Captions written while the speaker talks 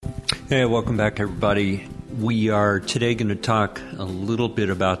Hey, welcome back, everybody. We are today going to talk a little bit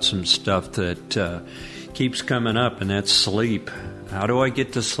about some stuff that keeps coming up, and that's sleep. How do I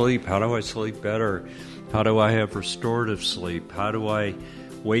get to sleep? How do I sleep better? How do I have restorative sleep? How do I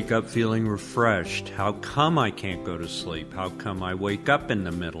wake up feeling refreshed? How come I can't go to sleep? How come I wake up in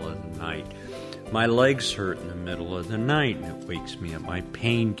the middle of the night? My legs hurt in the middle of the night, and it wakes me up. My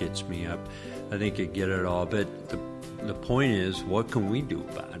pain gets me up. I think you get it all, but the point is, what can we do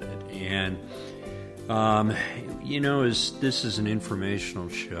about it? And, this is an informational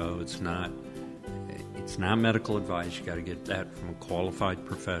show. It's not medical advice. You got to get that from a qualified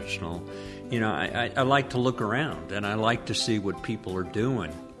professional. I like to look around, and I like to see what people are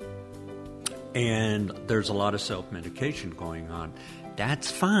doing. And there's a lot of self-medication going on. That's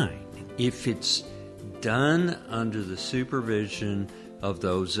fine if it's done under the supervision of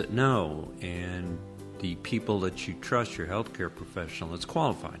those that know and the people that you trust, your healthcare professional that's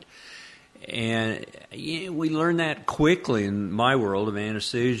qualified. And we learned that quickly in my world of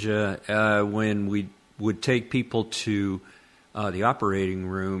anesthesia when we would take people to the operating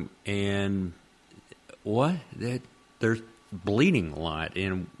room and they're bleeding a lot.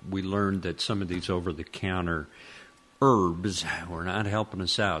 And we learned that some of these over-the-counter herbs were not helping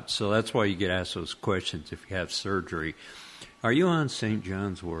us out. So that's why you get asked those questions if you have surgery. Are you on St.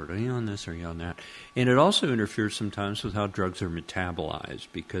 John's wort? Are you on this? Are you on that? And it also interferes sometimes with how drugs are metabolized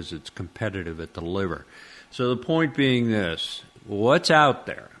because it's competitive at the liver. So the point being this, what's out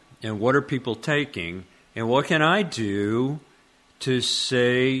there and what are people taking and what can I do to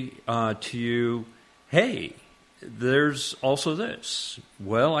say to you, hey, there's also this?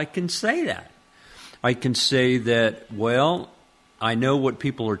 Well, I can say that. I can say that, well, I know what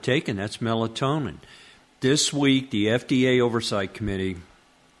people are taking. That's melatonin. This week, the FDA Oversight Committee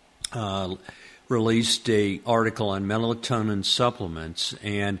released an article on melatonin supplements,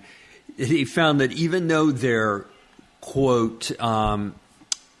 and they found that even though they're, quote,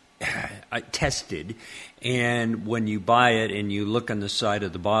 tested, and when you buy it and you look on the side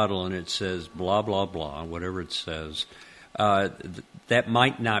of the bottle and it says blah, blah, blah, whatever it says, that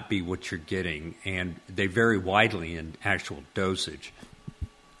might not be what you're getting, and they vary widely in actual dosage.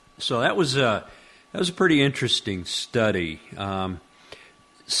 So that was a pretty interesting study.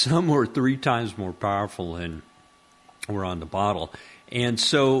 Some were 3 times more powerful than were on the bottle. And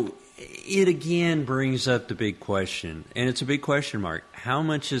so it again brings up the big question, and it's a big question mark. How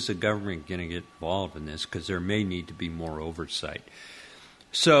much is the government going to get involved in this? Because there may need to be more oversight.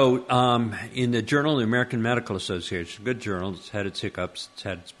 So in the Journal of the American Medical Association, a good journal, it's had its hiccups, it's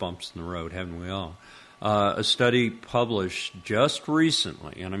had its bumps in the road, haven't we all? A study published just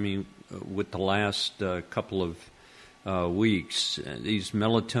recently, and I mean with the last couple of weeks, these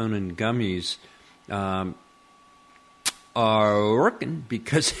melatonin gummies are working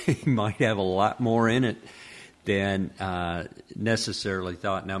because they might have a lot more in it than necessarily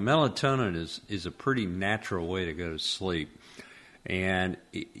thought. Now, melatonin is a pretty natural way to go to sleep. And,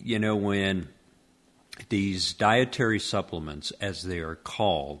 when these dietary supplements, as they are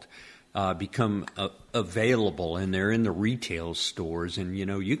called, become available, and they're in the retail stores, and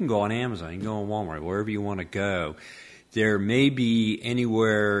you can go on Amazon, you can go on Walmart, wherever you want to go. There may be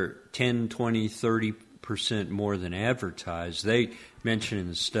anywhere 10, 20, 30% more than advertised. They mention in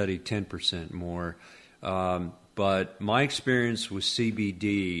the study 10% more. But my experience with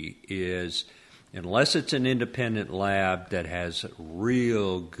CBD is, unless it's an independent lab that has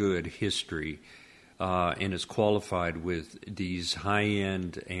real good history and is qualified with these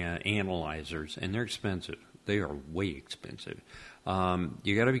high-end analyzers, and they're expensive. They are way expensive.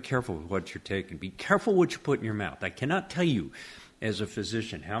 You got to be careful with what you're taking. Be careful what you put in your mouth. I cannot tell you, as a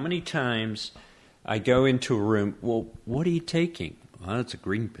physician, how many times I go into a room, well, what are you taking? Well, it's a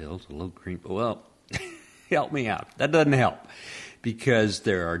green pill. It's a little green pill. Well, help me out. That doesn't help because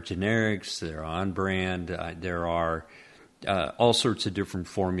there are generics, they're on brand, there are all sorts of different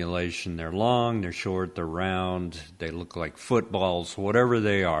formulation. They're long, they're short, they're round, they look like footballs, whatever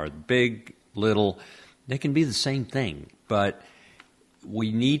they are, big, little, they can be the same thing. But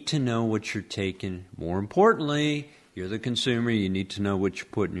we need to know what you're taking. More importantly, you're the consumer, you need to know what you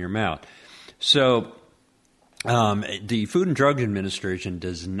put in your mouth. So the Food and Drug Administration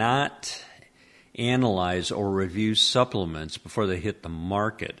does not analyze or review supplements before they hit the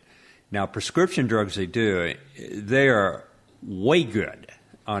market. Now, prescription drugs, they do. They are way good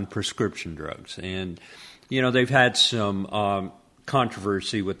on prescription drugs. And, they've had some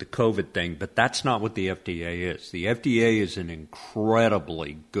controversy with the COVID thing, but that's not what the FDA is. The FDA is an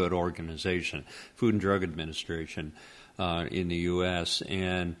incredibly good organization, Food and Drug Administration in the U.S.,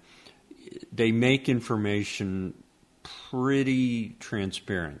 and they make information pretty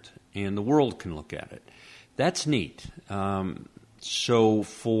transparent, and the world can look at it. That's neat. So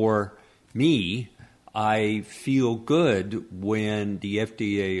for me, I feel good when the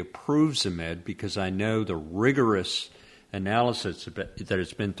FDA approves a med because I know the rigorous analysis that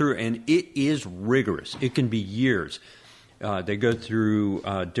it's been through, and it is rigorous. It can be years. They go through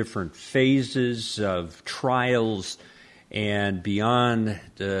different phases of trials, and beyond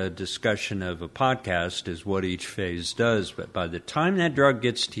the discussion of a podcast is what each phase does. But by the time that drug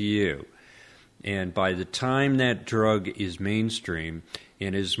gets to you, and by the time that drug is mainstream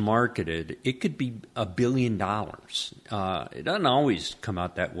and is marketed, it could be $1 billion. It doesn't always come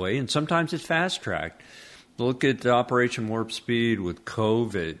out that way, and sometimes it's fast-tracked. Look at Operation Warp Speed with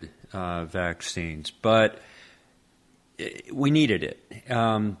COVID vaccines. But we needed it.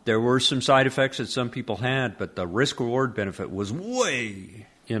 There were some side effects that some people had, but the risk-reward benefit was way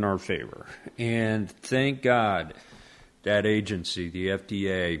in our favor. And thank God that agency, the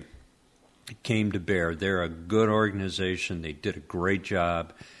FDA, came to bear. They're a good organization. They did a great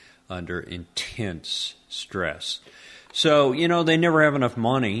job under intense stress. So, they never have enough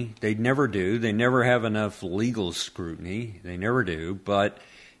money. They never do. They never have enough legal scrutiny. They never do. But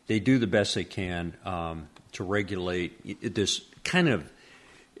they do the best they can to regulate this kind of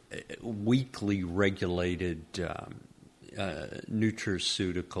weekly regulated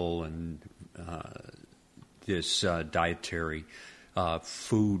nutraceutical and this dietary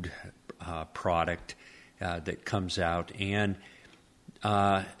food product that comes out. And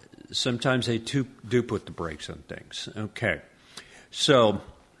sometimes they do put the brakes on things. Okay. So,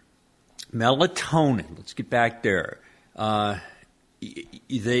 melatonin, let's get back there.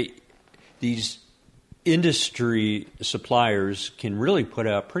 These industry suppliers can really put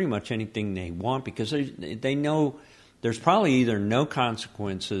out pretty much anything they want because they know there's probably either no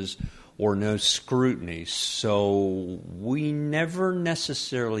consequences or no scrutiny. So we never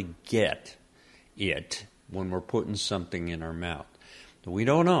necessarily get it when we're putting something in our mouth. We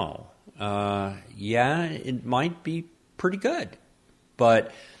don't know. It might be pretty good,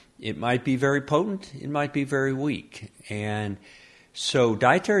 but it might be very potent. It might be very weak. And so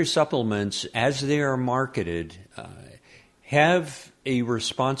dietary supplements, as they are marketed, have a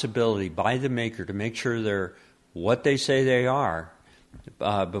responsibility by the maker to make sure they're what they say they are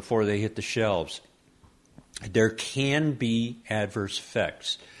before they hit the shelves. There can be adverse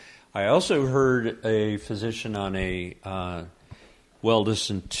effects. I also heard a physician on a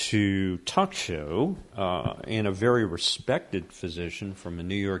well-listened-to talk show, and a very respected physician from a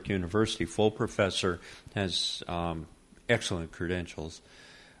New York university, full professor, has excellent credentials.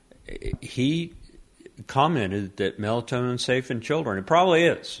 He commented that melatonin is safe in children. It probably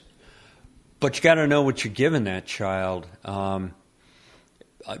is. But you got to know what you're giving that child,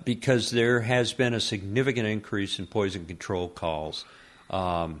 because there has been a significant increase in poison control calls.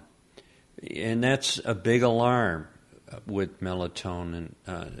 And that's a big alarm with melatonin.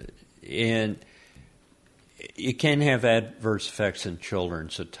 And it can have adverse effects in children,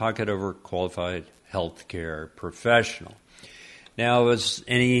 so talk it over qualified healthcare professional. Now, as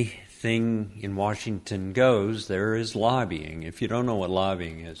anything in Washington goes, there is lobbying. If you don't know what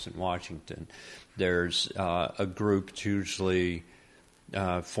lobbying is in Washington, there's a group that's usually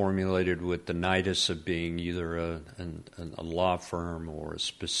formulated with the nidus of being either a law firm or a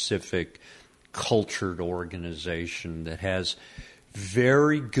specific cultured organization that has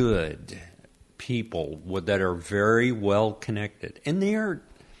very good people that are very well connected, and they are.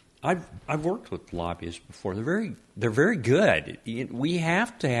 I've worked with lobbyists before. They're very good. We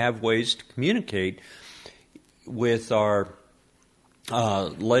have to have ways to communicate with our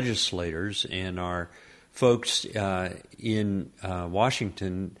legislators and our folks in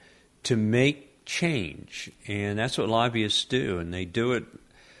Washington to make change, and that's what lobbyists do, and they do it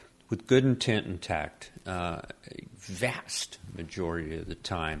with good intent and tact, vast majority of the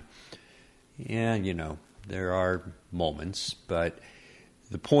time. And, there are moments, but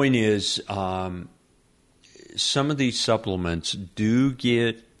the point is some of these supplements do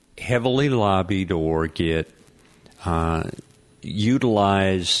get heavily lobbied or get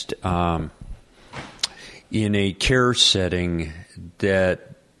utilized in a care setting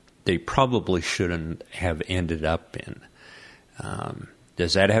that they probably shouldn't have ended up in.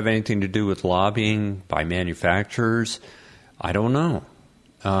 Does that have anything to do with lobbying by manufacturers? I don't know.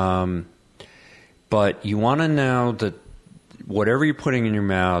 But you want to know that whatever you're putting in your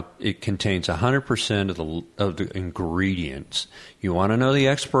mouth, it contains 100% of the ingredients. You want to know the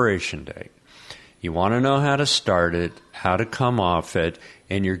expiration date. You want to know how to start it, how to come off it,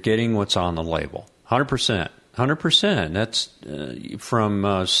 and you're getting what's on the label. 100%. 100%. That's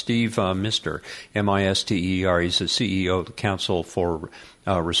from Steve Mister, Mister. He's the CEO of the Council for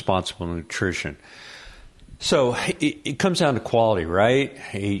Responsible Nutrition. So it comes down to quality, right?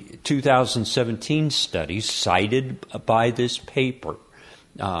 A 2017 study cited by this paper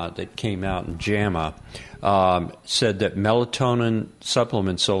that came out in JAMA said that melatonin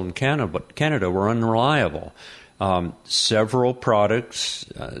supplements sold in Canada were unreliable. Several products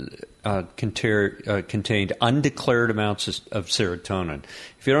contained undeclared amounts of serotonin.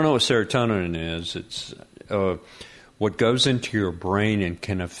 If you don't know what serotonin is, it's what goes into your brain and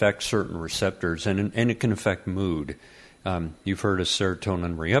can affect certain receptors, and it can affect mood. You've heard of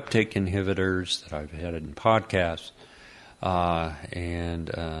serotonin reuptake inhibitors that I've had in podcasts,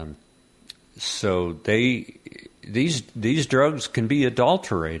 so these drugs can be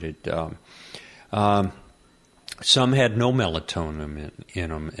adulterated. Some had no melatonin in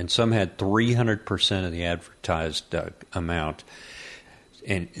them, and some had 300% of the advertised amount.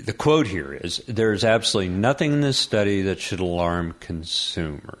 And the quote here is, "There's absolutely nothing in this study that should alarm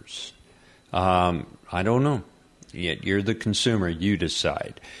consumers." I don't know. Yet you're the consumer. You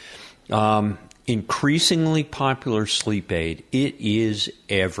decide. Increasingly popular sleep aid. It is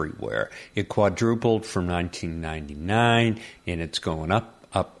everywhere. It quadrupled from 1999, and it's going up,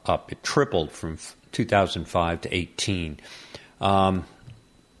 up, up. It tripled from 2005 to 18. And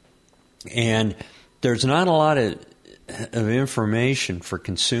there's not a lot of information for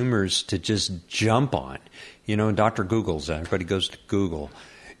consumers to just jump on. You know, Dr. Google's that. Everybody goes to Google.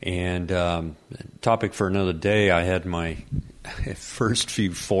 And topic for another day, I had my first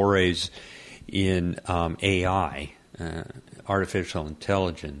few forays in AI, artificial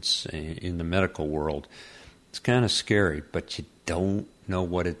intelligence, in the medical world. It's kind of scary, but you don't know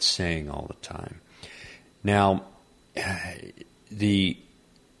what it's saying all the time. Now, the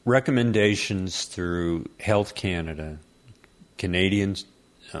recommendations through Health Canada, Canadian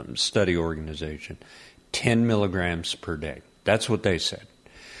study organization, 10 milligrams per day. That's what they said.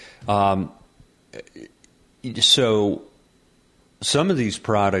 So some of these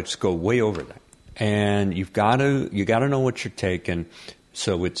products go way over that, and you got to know what you're taking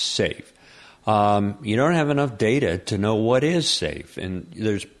so it's safe. You don't have enough data to know what is safe, and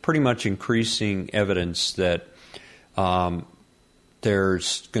there's pretty much increasing evidence that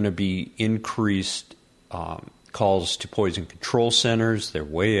there's going to be increased calls to poison control centers. They're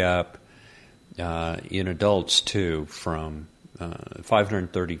way up in adults too, from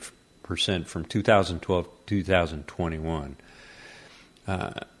 530% from 2012 to 2021.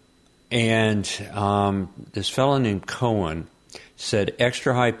 And this fellow named Cohen said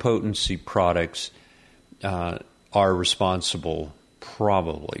extra high potency products are responsible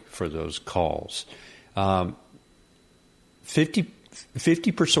probably for those calls.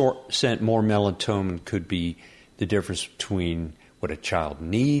 50% more melatonin could be the difference between what a child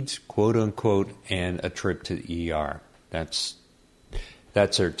needs, quote unquote, and a trip to the ER. That's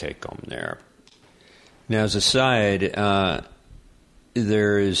their take home there. Now, as a side,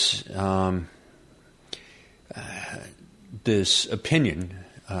 there is this opinion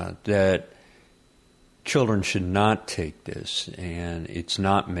that children should not take this, and it's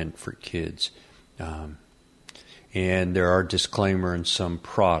not meant for kids. And there are disclaimers in some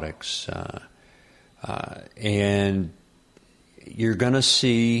products. And you're going to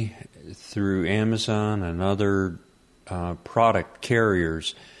see through Amazon and other product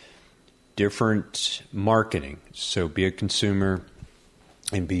carriers different marketing. So be a consumer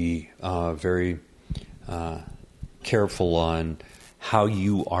and be very careful on how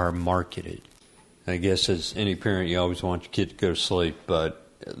you are marketed. I guess as any parent, you always want your kid to go to sleep, but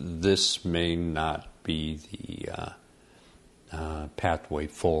this may not be the pathway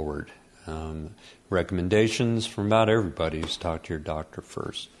forward. Recommendations from about everybody is talk to your doctor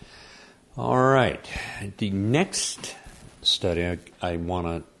first. All right. The next study I want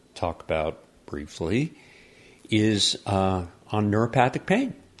to talk about briefly is on neuropathic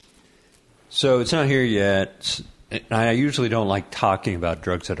pain. So it's not here yet. I usually don't like talking about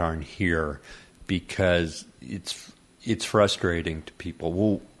drugs that aren't here because it's frustrating to people.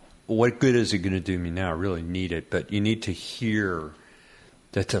 Well, what good is it going to do me now? I really need it. But you need to hear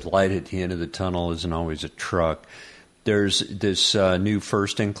that the light at the end of the tunnel isn't always a truck. There's this new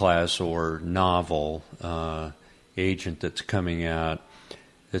first-in-class or novel agent that's coming out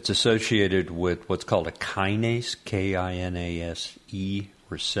that's associated with what's called a kinase, Kinase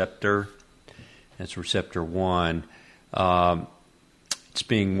receptor. That's receptor 1. It's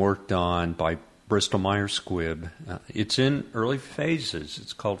being worked on by Bristol Myers Squibb. It's in early phases.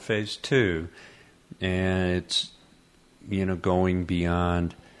 It's called phase 2, and it's going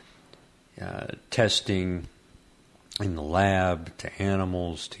beyond testing in the lab to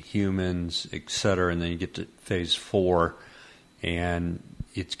animals to humans, etc. And then you get to phase 4, and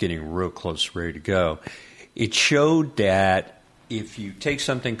it's getting real close, ready to go. It showed that if you take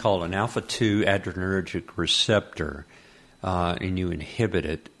something called an alpha-2 adrenergic receptor and you inhibit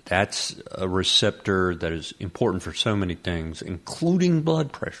it, that's a receptor that is important for so many things, including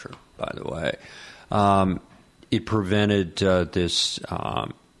blood pressure, by the way. It prevented this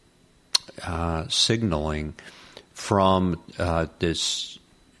signaling from this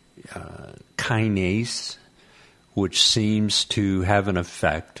kinase, which seems to have an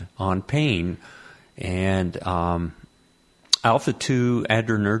effect on pain. And alpha-2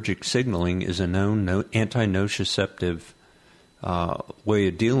 adrenergic signaling is a known anti-nociceptive way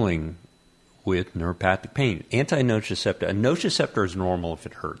of dealing with neuropathic pain. Anti-nociceptive, a nociceptor is normal if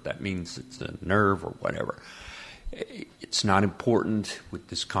it hurt. That means it's a nerve or whatever. It's not important with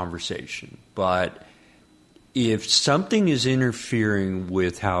this conversation. But if something is interfering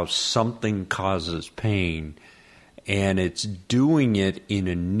with how something causes pain and it's doing it in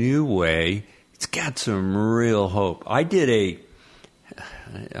a new way, it's got some real hope. I did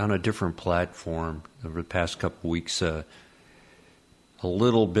on a different platform over the past couple weeks, a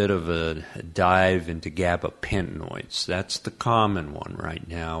little bit of a dive into gabapentinoids. That's the common one right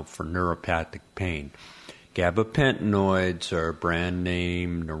now for neuropathic pain. Gabapentinoids are brand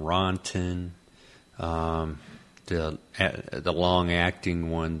name Neurontin. The long-acting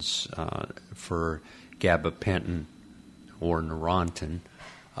ones for gabapentin or Neurontin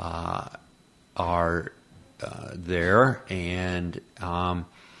are there, and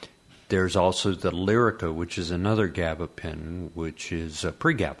there's also the Lyrica, which is another gabapentin, which is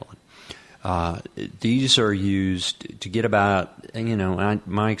pregabalin. These are used to get about,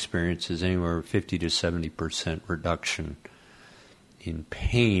 my experience is anywhere 50 to 70% reduction in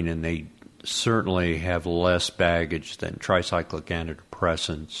pain, and they certainly have less baggage than tricyclic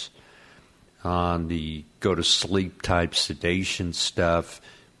antidepressants. On the go-to-sleep type sedation stuff,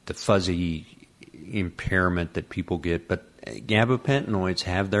 the fuzzy impairment that people get, but gabapentinoids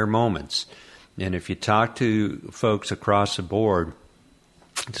have their moments. And if you talk to folks across the board,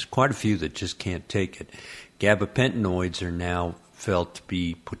 there's quite a few that just can't take it. Gabapentinoids are now felt to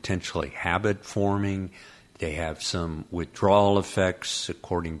be potentially habit-forming. They have some withdrawal effects,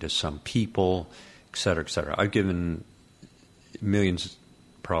 according to some people, et cetera, et cetera. I've given millions,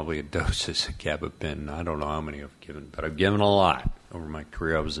 probably, of doses of gabapentin. I don't know how many I've given, but I've given a lot over my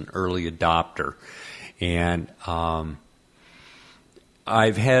career. I was an early adopter. And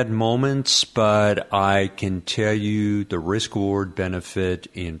I've had moments, but I can tell you the risk-reward benefit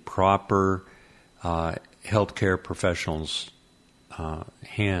in proper healthcare professionals'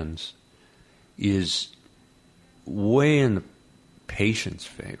 hands is way in the patient's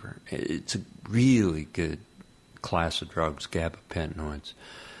favor. It's a really good class of drugs, gabapentinoids.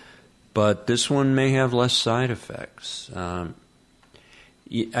 But this one may have less side effects.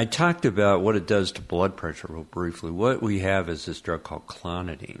 I talked about what it does to blood pressure real briefly. What we have is this drug called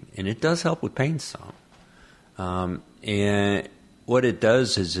clonidine, and it does help with pain some. And what it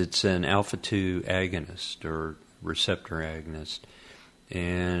does is it's an alpha-2 agonist or receptor agonist.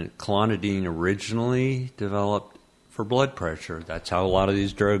 And clonidine originally developed for blood pressure. That's how a lot of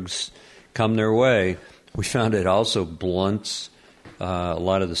these drugs come their way. We found it also blunts a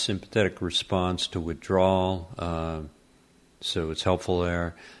lot of the sympathetic response to withdrawal, so it's helpful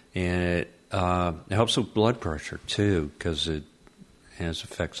there. And it helps with blood pressure, too, because it has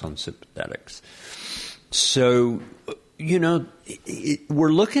effects on sympathetics. So, we're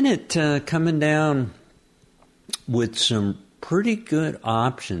looking at coming down with some pretty good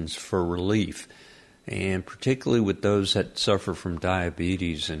options for relief, and particularly with those that suffer from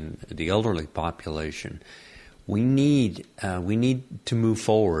diabetes and the elderly population. We need to move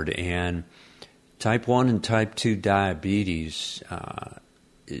forward, and type 1 and type 2 diabetes,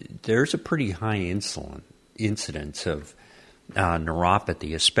 there's a pretty high incidence of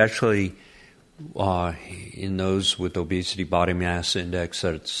neuropathy, especially in those with obesity body mass index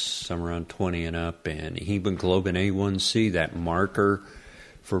that's somewhere around 20 and up, and hemoglobin A1C, that marker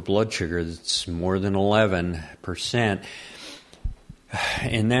for blood sugar, that's more than 11%.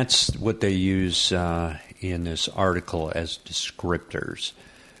 And that's what they use in this article as descriptors.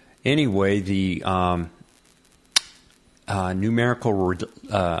 Anyway, the numerical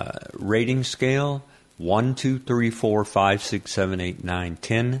rating scale, 1, 2, 3, 4, 5, 6, 7, 8, 9,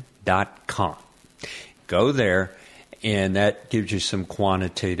 10.com. Go there, and that gives you some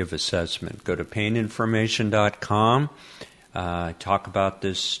quantitative assessment. Go to paininformation.com, talk about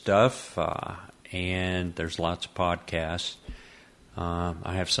this stuff, and there's lots of podcasts. I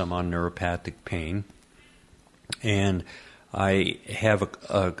have some on neuropathic pain. And I have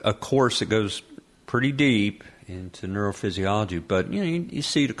a course that goes pretty deep into neurophysiology, but you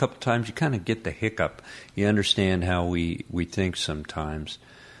see it a couple times, you kind of get the hiccup. You understand how we think sometimes.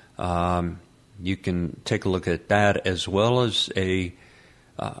 You can take a look at that as well as a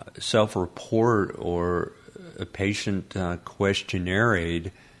self-report or a patient questionnaire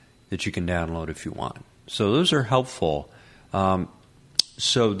aid that you can download if you want. So those are helpful.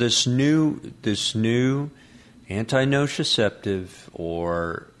 So this new anti-nociceptive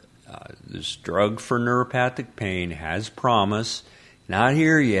or this drug for neuropathic pain has promise. Not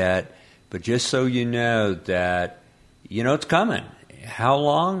here yet, but just so you know that it's coming. How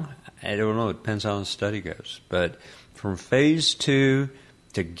long? I don't know. It depends on how the study goes. But from phase 2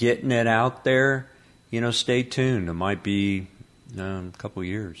 to getting it out there, stay tuned. It might be a couple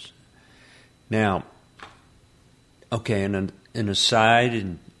years. Now, okay, and an aside,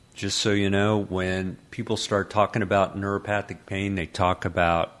 and just so you know, when people start talking about neuropathic pain, they talk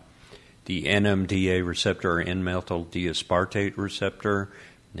about the NMDA receptor or N-methyl D-aspartate receptor.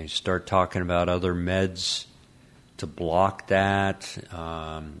 And they start talking about other meds to block that.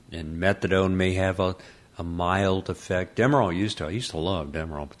 And methadone may have a mild effect. Demerol I used to love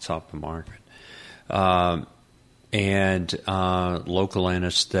Demerol, but it's off the market. And local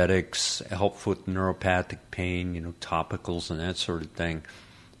anesthetics help with neuropathic pain, topicals and that sort of thing.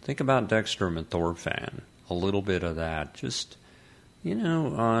 Think about dextromethorphan, a little bit of that. Just,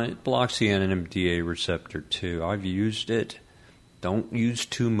 it blocks the NMDA receptor too. I've used it. Don't use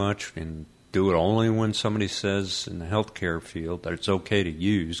too much, and do it only when somebody says in the healthcare field that it's okay to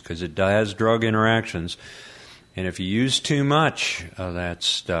use, because it has drug interactions. And if you use too much of that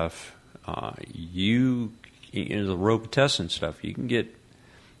stuff, the Robitussin stuff, you can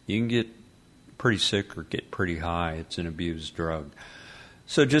get pretty sick or get pretty high. It's an abused drug.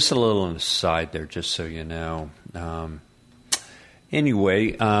 So just a little on the side there, just so you know.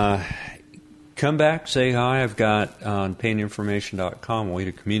 Anyway, come back, say hi. I've got on paininformation.com a way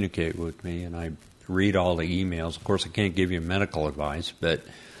to communicate with me, and I read all the emails. Of course, I can't give you medical advice, but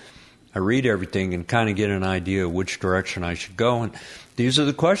I read everything and kind of get an idea of which direction I should go. And these are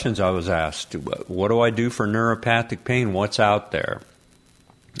the questions I was asked. What do I do for neuropathic pain? What's out there?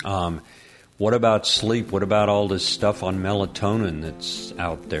 What about sleep? What about all this stuff on melatonin that's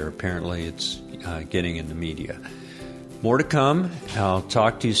out there? Apparently it's getting in the media. More to come. I'll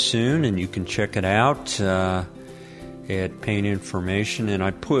talk to you soon, and you can check it out at Pain Information. And I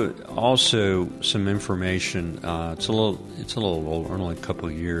put also some information. It's a little old, only a couple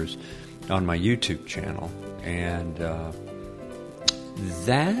of years, on my YouTube channel, and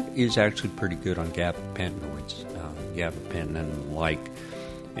that is actually pretty good on gabapentinoids, gabapentin and like.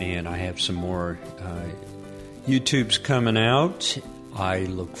 And I have some more YouTubes coming out. I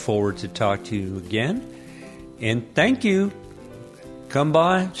look forward to talk to you again. And thank you. Come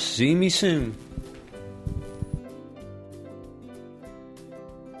by, see me soon.